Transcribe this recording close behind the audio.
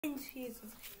in Jesus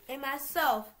and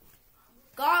myself.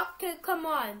 God can come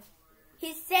on.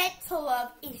 He said to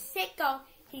love, he said go,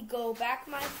 he go back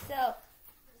myself.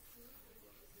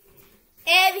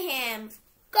 Abraham,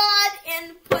 God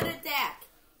and put it back.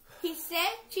 He said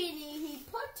cheating, he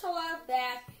put to love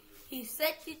back, he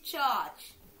said to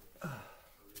charge.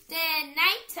 Then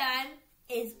nighttime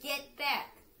is get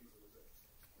back.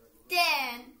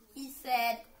 Then he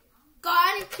said,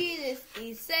 God and Jesus,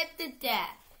 he said to dad.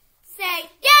 Say,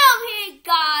 get over here,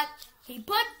 God. He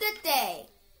put the day.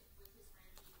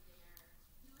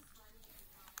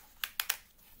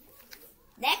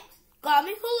 Next, God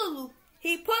made hula loop.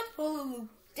 He put hula loop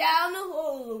down the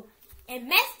hula loop and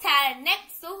mesh tied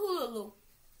next to hula loop.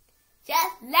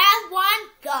 Just last one,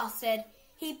 God said.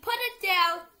 He put it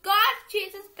down. God,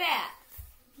 Jesus, back.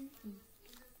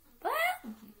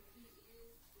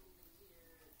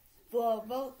 For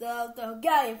both the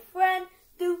guy and friend,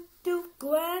 do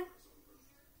grand.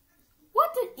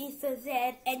 What did Easter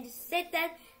said and said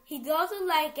that he doesn't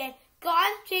like it.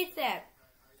 God changed that.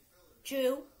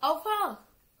 True or false?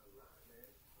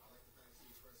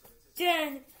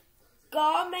 Then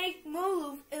God made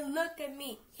move and look at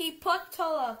me. He put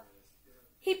Tola.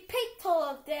 He picked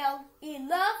Tola down. He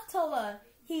loves Tola.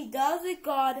 He does it,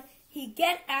 God. He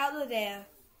get out of there.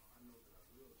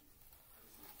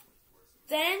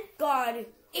 Then God,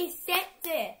 he said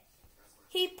there.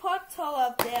 He put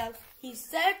Tola there. He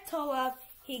said Tola.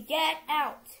 He get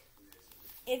out.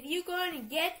 If you're going to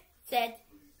get said,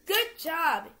 good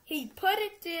job. He put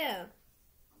it down.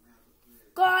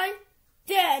 God,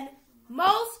 then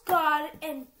most God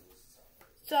and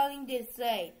something to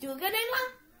say. Do it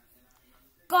along.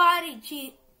 God and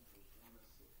cheat.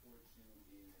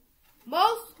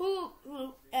 Most who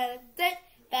and said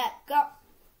that God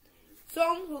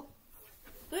some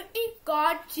who eat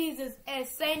God Jesus and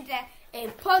saying that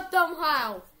and put them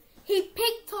out. He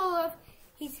picked all of.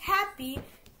 He's happy.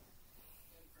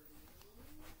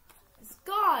 It's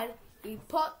God. He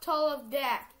put all of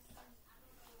that.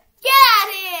 Get out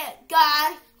of here,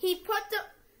 God. He put the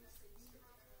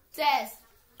says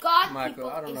God. Michael, people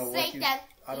I don't know say that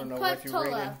I don't know what you're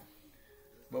reading.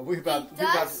 But we about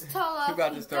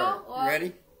to start. You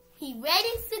ready? He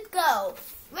ready to go.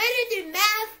 Ready to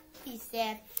math, he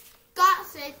said. God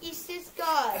said, it's just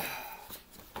God.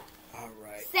 All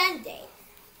right. Sunday.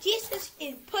 Jesus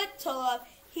is put to love.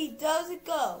 He doesn't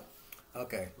go.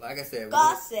 Okay, like I said.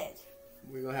 God said.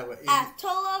 We're going to have an I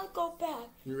told him go back.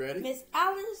 You ready? Miss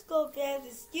Allen's go back.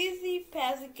 Excuse me,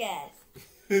 passing gas.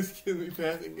 Excuse me,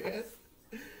 passing gas?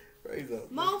 Praise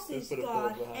up. Moses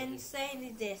God and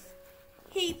saying this.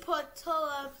 He put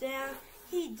Torah down.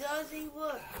 He doesn't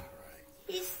work. Right.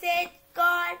 He said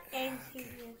God and he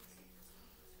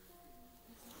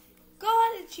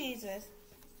God and Jesus.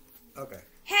 Okay.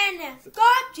 Hannah,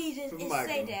 God, Jesus, and Michael,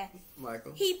 say that.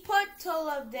 Michael. He put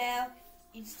Torah down.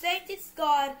 He said it's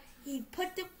God. He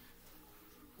put the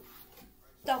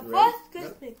first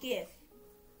Christmas gift.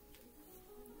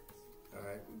 All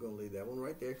right, we're going to leave that one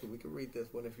right there because we can read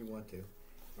this one if you want to.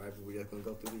 All right, but we're just going to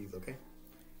go through these, okay?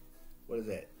 What is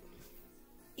that?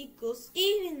 Equals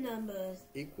even numbers.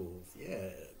 Equals, yeah.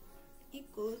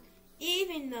 Equals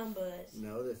even numbers.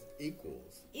 No, that's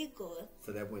equals. Equals.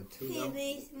 So that when two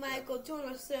numbers. Michael,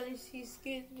 don't excuse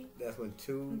me. That's when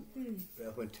two.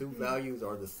 That's when two values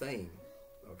are the same.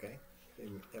 Okay,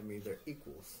 that means they're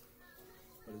equals.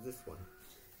 What is this one?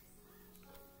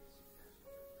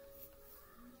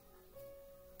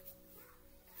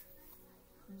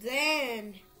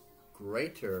 Then.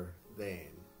 Greater than.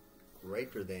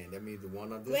 Greater than. That means the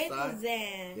one on this side. Greater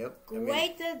than. Yep.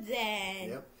 Greater than.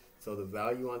 Yep. So the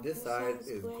value on this side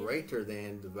is greater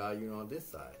than the value on this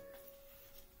side.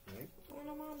 Right? Oh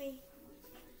no, mommy.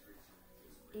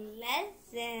 Less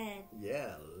than.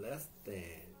 Yeah, less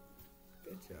than.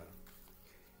 Good job.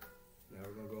 Now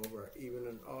we're gonna go over our even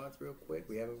and odds real quick.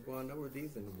 We haven't gone over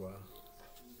these in a while.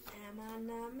 Am I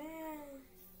not man?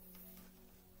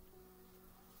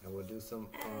 And we'll do some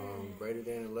greater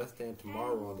than and less than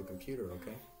tomorrow on the computer,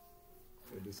 okay?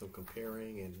 We'll do some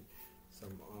comparing and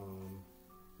some,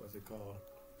 what's it called?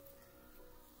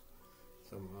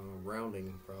 Some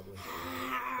rounding, probably.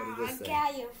 What does this say? I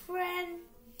got your friend.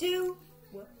 Do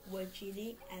what you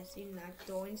need as you're not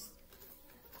doing.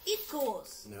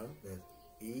 Equals. No, that's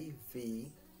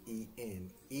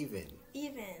E-V-E-N. Even.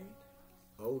 Even.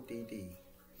 O-D-D.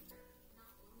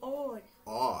 Odd.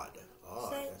 Odd.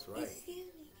 Odd, So that's right.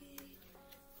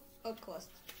 Of course.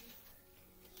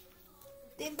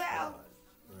 The bell.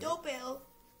 Doorbell.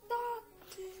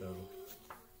 So,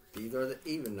 these are the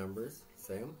even numbers.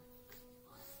 Say them.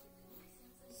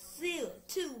 0,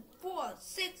 2, 4,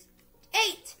 6,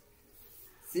 8.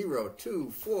 0,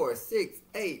 2, 4, 6,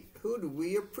 8. Who do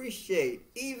we appreciate?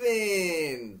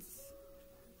 Evens.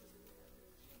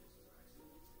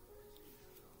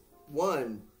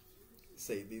 1.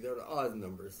 Say these are the odd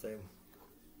numbers. Say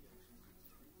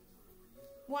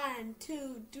 1,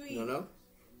 2, 3. no.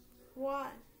 1,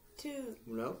 2.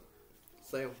 No.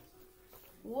 Say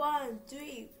 1,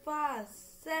 3, 5,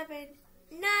 7,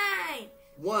 9.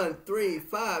 1, 3,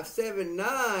 5, 7,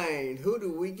 9. Who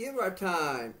do we give our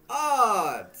time?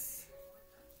 Odds.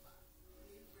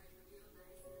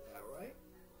 All right.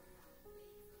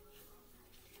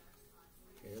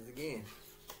 Here's again.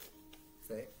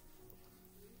 Say it.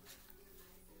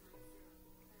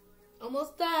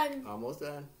 Almost done. Almost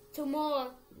done. 2 more.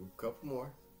 A couple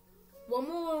more. 1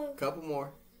 more. Couple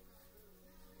more.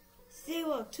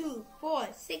 0, 2, 4,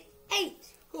 6, 8.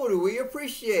 Who do we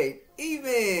appreciate?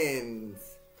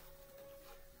 Evens.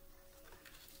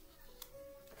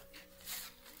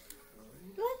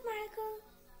 Where's Michael?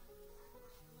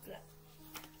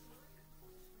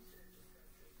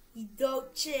 He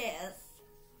don't chairs.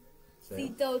 He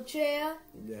Sam? don't chair.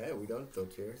 Yeah, we don't throw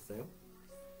chairs. Sam?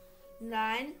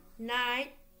 9, 9,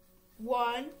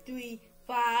 1, 3,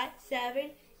 5, 7,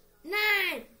 9.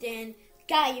 Then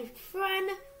got your friend.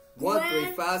 1, 3,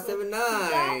 5, 7,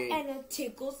 9. And the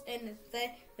tickles and the thing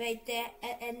right there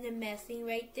and the messing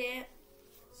right there.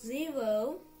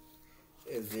 0.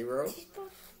 Is 0? Tickle,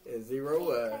 Is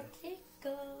 0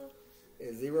 tickle.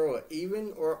 is 0 a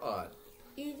even or odd?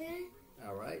 Even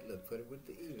All right, let's put it with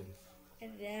the evens.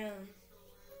 and down.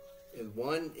 Is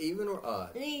 1 even or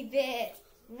odd? Leave it.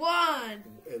 1.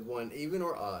 Is 1 even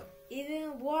or odd?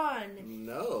 Even 1.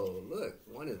 No, look,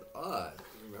 1 is odd.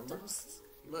 Remember?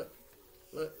 Look.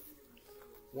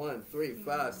 1, 3,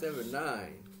 5, 7,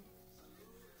 9.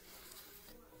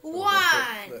 1.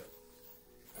 Look.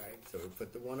 All right, so we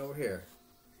put the 1 over here.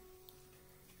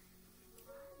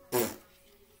 Gimme.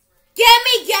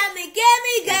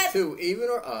 2 even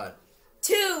or odd?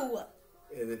 2.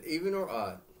 Is it even or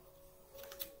odd?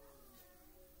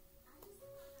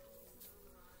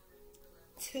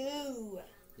 2.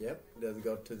 Yep. Does it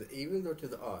go to the evens or to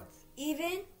the odds?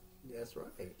 Even. That's right.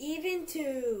 Even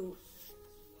 2.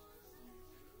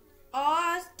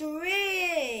 Odds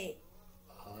 3.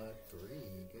 Odd 3.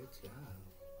 Good job.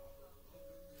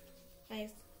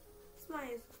 Nice. It's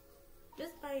mine.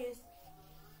 This mine.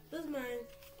 This mine.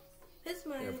 This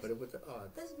Here, mine. put it with the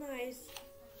odds. This mine.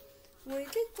 We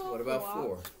could go. What about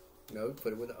 4? No,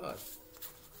 put it with the odds.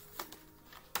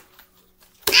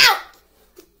 Ow!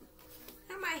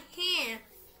 On my hand.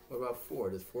 What about 4?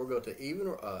 Does 4 go to even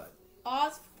or odd?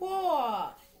 Odds 4.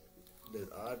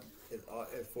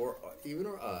 Is 4 even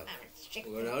or odd?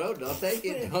 I'm Well, no, don't take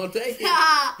it. Don't take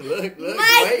it. Look,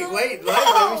 Michael, wait. no.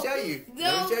 Let me show you. No.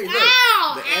 Let me show you. Look,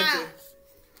 Ow, the ow. answer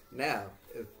now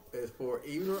is 4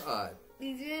 even or odd?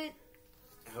 Even.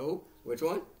 Who? Which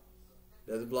one?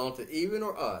 Does it belong to even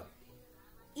or odd?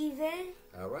 Even.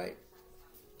 All right.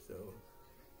 So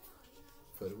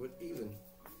put it with even.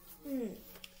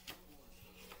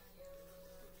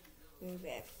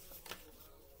 Okay.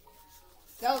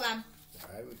 Hold on.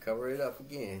 All right, we cover it up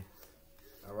again.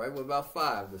 All right, what about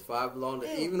 5? Does 5 belong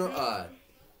to even or odd?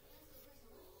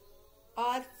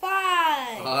 Odd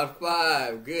 5. Odd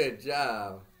 5. Good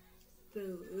job.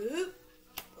 Boop.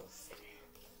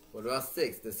 What about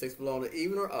 6? Does 6 belong to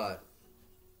even or odd?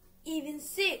 Even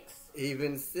 6.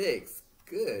 Even 6.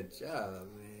 Good job,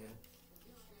 man.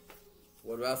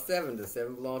 What about 7? Does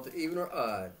 7 belong to even or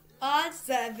odd? Odd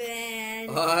 7.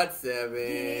 Odd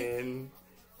 7.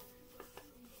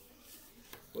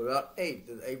 What about 8?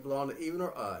 Does 8 belong to even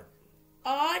or odd?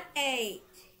 Odd 8.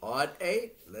 Odd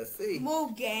 8? Let's see.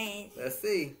 Move game. Let's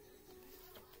see.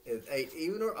 Is 8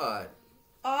 even or odd?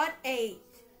 Odd 8.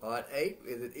 Odd 8?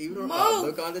 Is it even or Move. odd?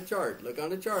 Look on the chart. Look on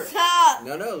the chart. Stop.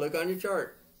 No, look on your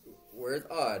chart. Where's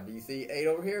odd? Do you see 8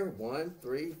 over here? 1,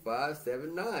 3, 5,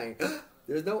 7, 9.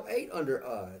 There's no 8 under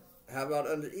odd. How about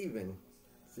under even?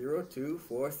 0, 2,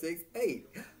 4, 6, 8.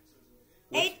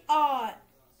 8 odd.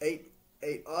 8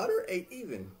 odd or 8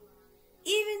 even?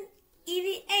 Even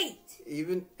 8.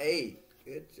 Even 8.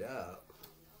 Good job.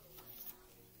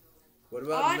 What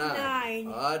about Odd 9?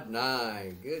 9. Odd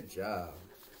 9. Good job.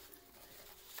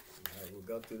 All right, we'll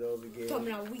go through those again.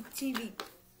 Coming on Week TV.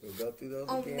 We'll go through those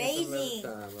Amazing. again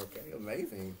some other time. Okay,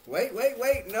 amazing. Wait.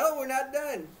 No, we're not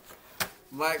done.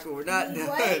 Michael, we're not Need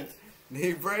done. break?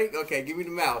 Need break? Okay, give me the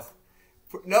mouse.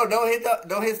 No, don't hit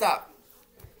stop.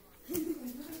 Michael,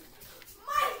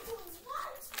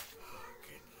 what?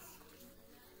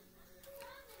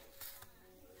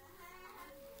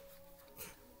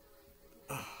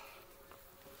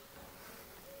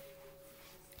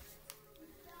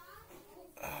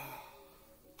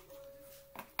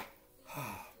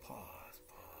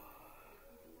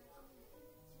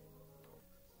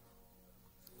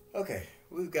 Okay,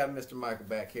 we've got Mr. Michael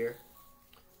back here.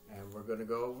 And we're going to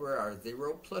go over our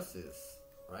 0 pluses,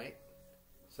 right?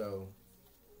 So,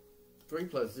 3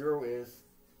 plus 0 is?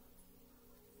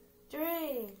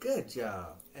 3. Good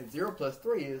job. And 0 plus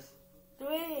 3 is?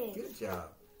 3. Good job.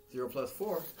 0 plus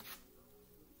 4?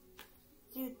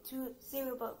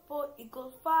 0 plus 4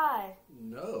 equals 5.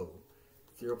 No.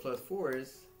 0 plus 4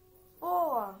 is?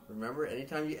 4. Remember,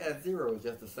 anytime you add 0, it's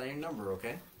just the same number,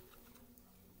 okay?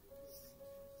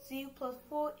 0 plus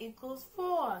 4 equals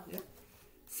 4. Yep.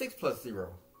 6 plus 0?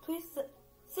 6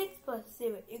 plus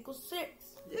 0 equals 6.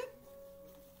 Yep.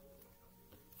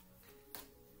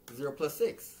 0 plus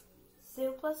 6?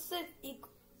 0 plus 6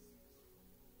 equals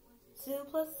 0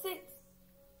 plus 6.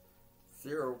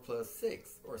 0 plus 6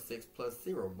 or 6 plus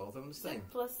 0, both of them the 6 same.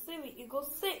 plus 0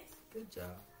 equals 6. Good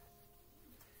job.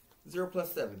 0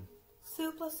 plus 7?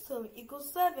 0 plus 7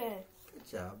 equals 7. Good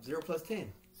job. 0 plus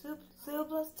 10? 0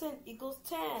 plus 10 equals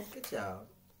 10. Good job.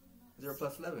 0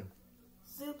 plus 11?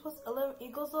 0 plus 11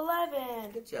 equals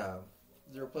 11. Good job.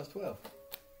 0 plus 12?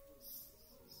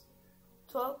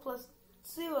 12 plus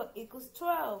 0 equals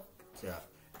 12. Good job.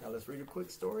 Now let's read a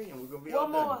quick story and we're going to be One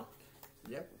all done. more.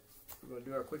 Yep. We're going to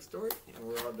do our quick story and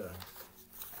we're all done.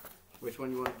 Which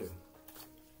one you want to do?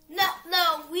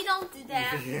 No, we don't do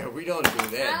that. Yeah, we don't do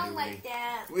that, I don't like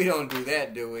that. We don't do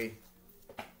that, do we?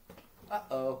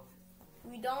 Uh-oh.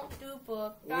 We don't do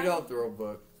book. We don't throw a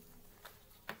book.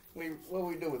 What do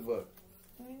we do with book?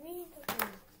 We read the book.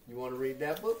 You want to read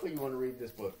that book or you want to read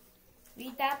this book?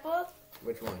 Read that book?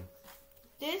 Which one?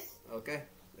 This? Okay,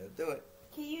 let's do it.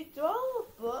 Can you throw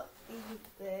a book in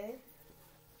your bed?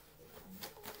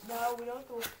 No, we don't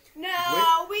throw.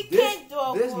 No, we can't throw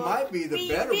a book. This might be the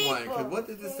better one, because book. what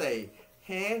does it say?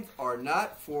 Hands are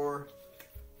not for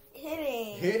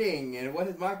hitting. And what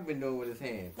has Michael been doing with his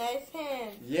hands? Nice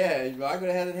hands. Yeah,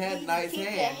 Michael hasn't had nice keep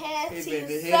hands. your hands He's to been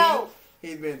yourself.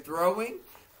 hitting. He's been throwing.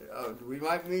 We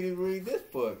might need to read this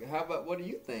book. How about, what do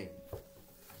you think?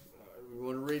 You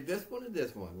want to read this one or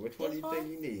this one? Which one do you think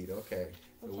you need? Okay,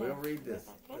 so we'll read this.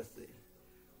 Okay. Let's see.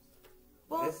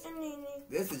 Well,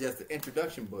 This is just the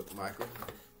introduction book, Michael.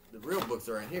 The real books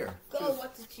are in here. Go,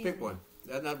 what the genie? Pick one.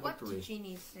 That's not a book to read. What the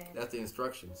genie say? That's the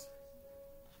instructions.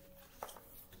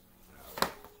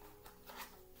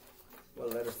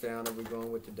 What letter sound are we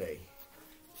going with today?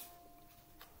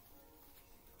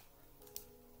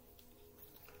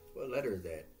 What letter is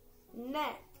that?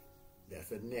 Net.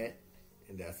 That's a net,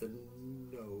 and that's a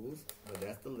nose, but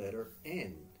that's the letter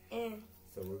N. N.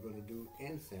 So we're going to do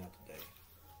N sound today.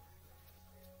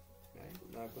 Okay?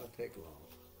 Not going to take long.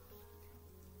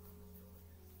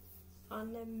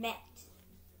 On the mat.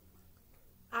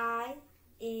 I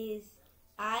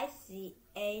see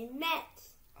a net.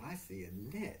 I see a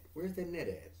net. Where's the net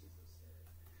at?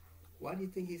 Why do you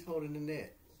think he's holding the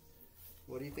net?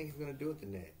 What do you think he's going to do with the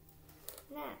net?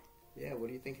 Net. Yeah, what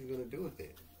do you think he's going to do with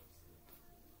it?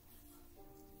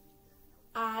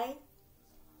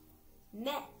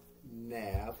 Net.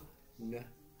 Nab.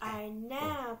 I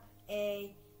nab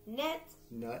a net.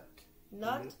 Nut.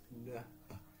 Nut.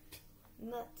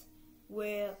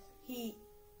 With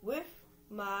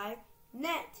my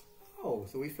net. Oh,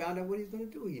 so we found out what he's going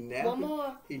to do. He nabbed One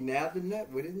more. He nabbed the nut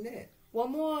with his net.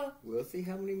 One more. We'll see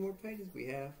how many more pages we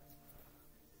have.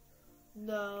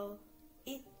 No,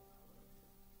 it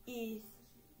is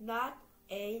not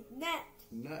a net.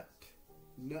 Nut.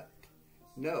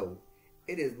 No,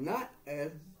 it is not a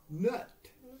nut.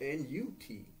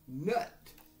 N-U-T. Nut.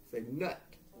 Say nut.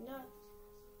 Nut.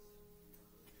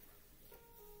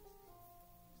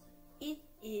 It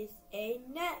is a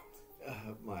net.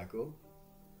 Michael.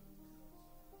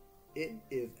 It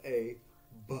is a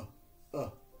bun.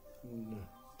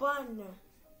 Bun.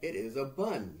 It is a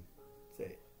bun. Say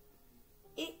it.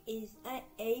 It is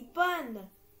a bun.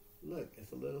 Look,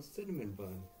 it's a little cinnamon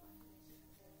bun.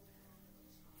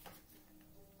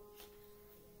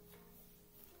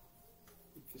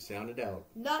 Sound it out.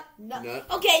 Nut. Nut.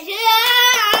 Okay.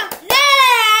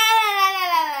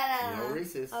 No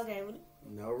Reese's. Okay.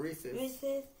 No Reese's.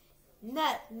 Reese's.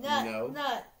 Nut. No.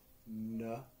 Nut.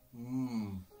 No.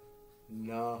 No.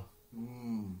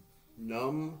 Num.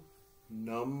 Nom.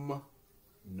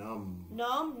 That's num.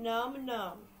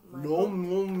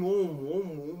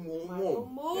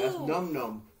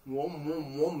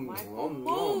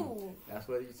 Move. That's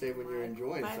what you say when you're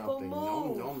enjoying Michael, something.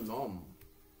 move. Nom.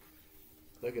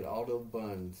 Look at all those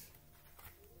buns.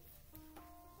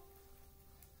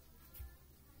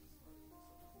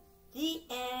 The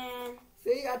end.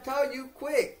 See, I told you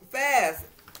quick, fast.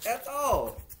 That's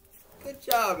all. Good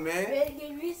job, man. Ready to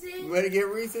get Reese's? You ready to get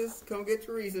Reese's? Come get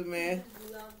your Reese's, man.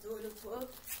 I'm doing the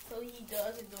book, so he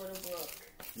doesn't do the book.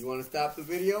 You want to stop the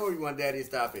video or you want Daddy to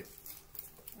stop it?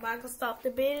 Michael, stop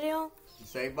the video.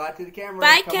 Say bye to the camera.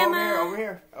 Bye, Come camera. over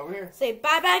here. Over here. Say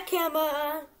bye-bye,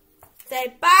 camera.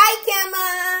 Say bye,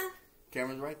 camera.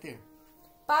 Camera's right there.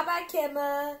 Bye-bye,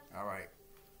 camera. All right.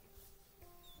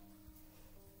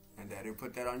 And Daddy will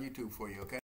put that on YouTube for you, okay?